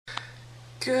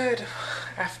Good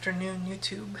afternoon,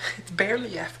 YouTube. It's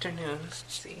barely afternoon.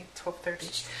 See,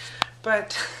 12:30.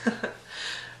 But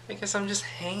I guess I'm just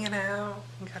hanging out.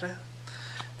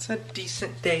 It's a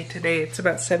decent day today. It's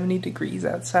about 70 degrees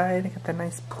outside. I got that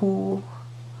nice pool.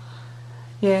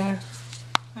 Yeah,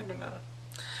 I don't know.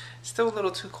 Still a little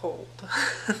too cold.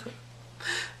 A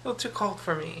little too cold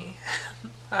for me.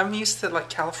 I'm used to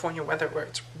like California weather where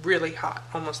it's really hot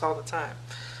almost all the time.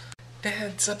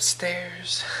 Dad's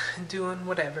upstairs doing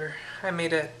whatever. I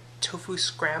made a tofu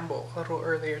scramble a little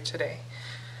earlier today,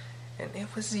 and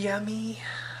it was yummy.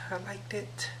 I liked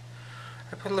it.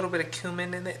 I put a little bit of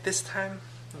cumin in it this time,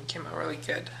 and it came out really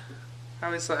good.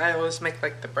 I always make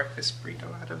like the breakfast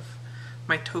burrito out of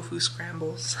my tofu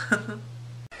scrambles.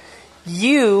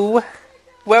 You,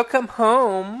 welcome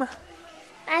home.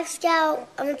 Hi, Scout.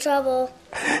 I'm in trouble.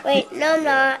 Wait, no, I'm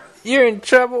not. You're in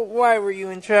trouble? Why were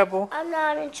you in trouble? I'm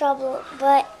not in trouble,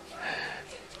 but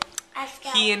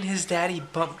he and his daddy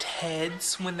bumped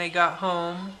heads when they got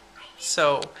home,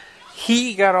 so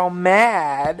he got all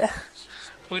mad.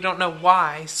 We don't know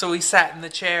why, so he sat in the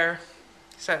chair.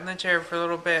 He sat in the chair for a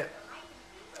little bit.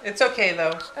 It's okay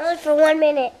though. Only for 1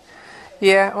 minute.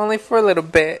 Yeah, only for a little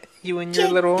bit. You and your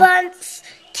little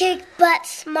kick butt,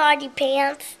 smarty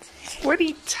pants. What are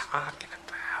you talking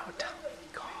about? Oh my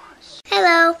gosh.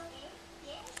 Hello.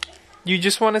 You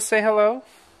just want to say hello?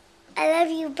 I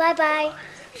love you. Bye-bye.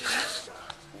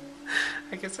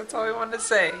 I guess that's all he wanted to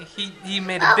say. He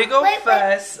made a big old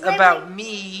fuss about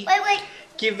me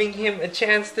giving him a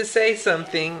chance to say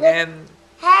something, and...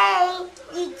 Hey,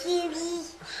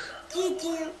 YouTube.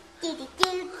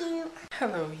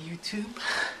 Hello, YouTube.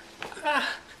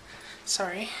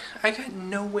 Sorry, I got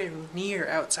nowhere near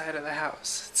outside of the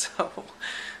house, so...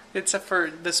 Except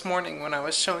for this morning when I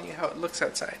was showing you how it looks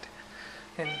outside.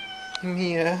 And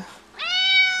Mia...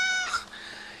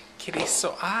 Kitty,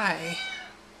 so I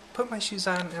put my shoes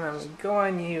on and I'm gonna go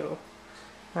on you.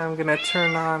 I'm gonna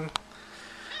turn on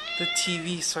the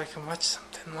TV so I can watch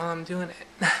something while I'm doing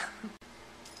it.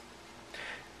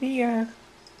 Mia.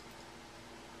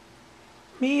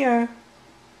 Mia.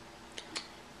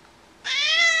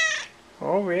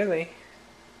 Oh, really?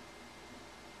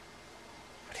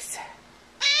 What is that?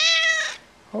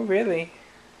 Oh, really?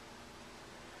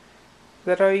 Is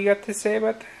that all you got to say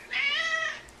about that?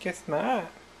 Guess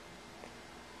not.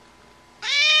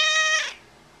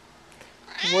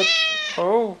 What?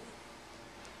 Oh.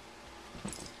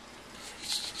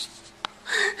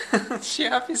 She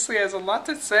obviously has a lot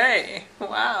to say.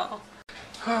 Wow.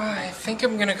 Oh, I think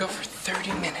I'm gonna go for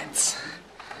 30 minutes.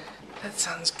 That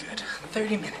sounds good.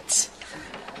 30 minutes.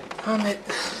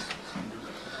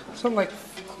 So like,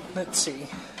 let's see.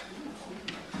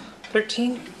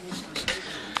 13?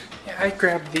 Yeah, I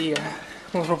grabbed the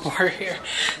little bar here.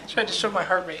 Tried to show my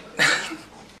heart rate.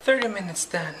 30 minutes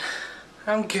done.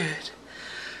 I'm good.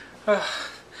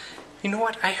 You know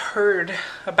what? I heard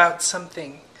about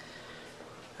something.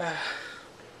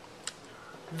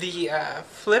 The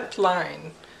flipped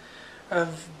line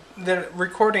of the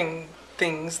recording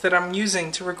things that I'm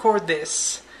using to record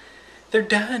this, they're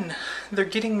done. They're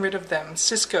getting rid of them.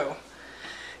 Cisco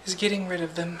is getting rid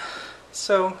of them.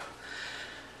 So,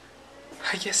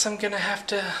 I guess I'm gonna have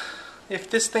to, if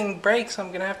this thing breaks,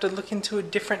 I'm gonna have to look into a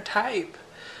different type.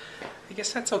 I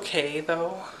guess that's okay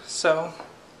though. So,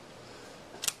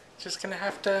 just gonna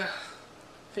have to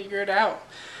figure it out.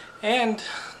 And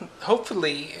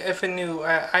hopefully, if a new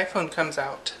iPhone comes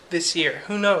out this year,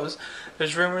 who knows?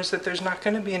 There's rumors that there's not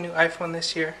going to be a new iPhone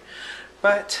this year.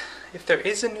 But if there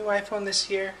is a new iPhone this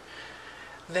year,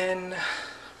 then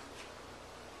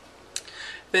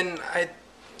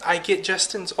I get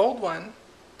Justin's old one,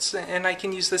 and I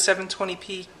can use the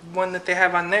 720p one that they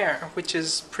have on there, which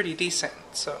is pretty decent.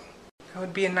 So that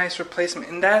would be a nice replacement.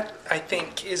 And that, I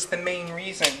think, is the main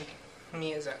reason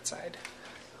Mia's outside.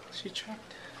 She tried.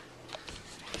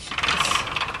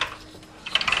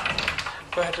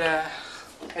 But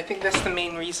I think that's the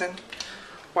main reason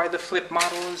why the flip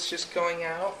model is just going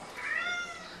out.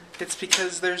 It's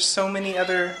because there's so many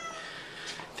other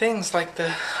things like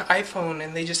the iPhone,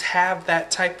 and they just have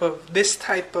this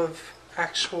type of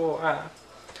actual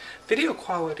video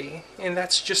quality, and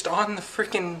that's just on the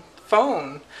freaking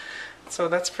phone. So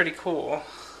that's pretty cool.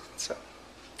 So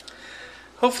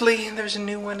hopefully there's a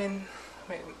new one in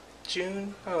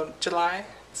July.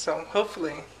 So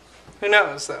hopefully, who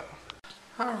knows though.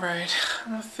 Alright,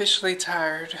 I'm officially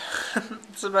tired.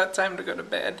 It's about time to go to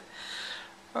bed.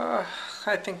 I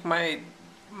think my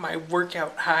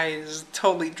workout high is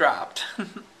totally dropped.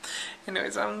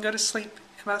 Anyways, I'm gonna go to sleep,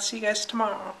 and I'll see you guys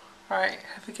tomorrow. Alright,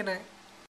 have a good night.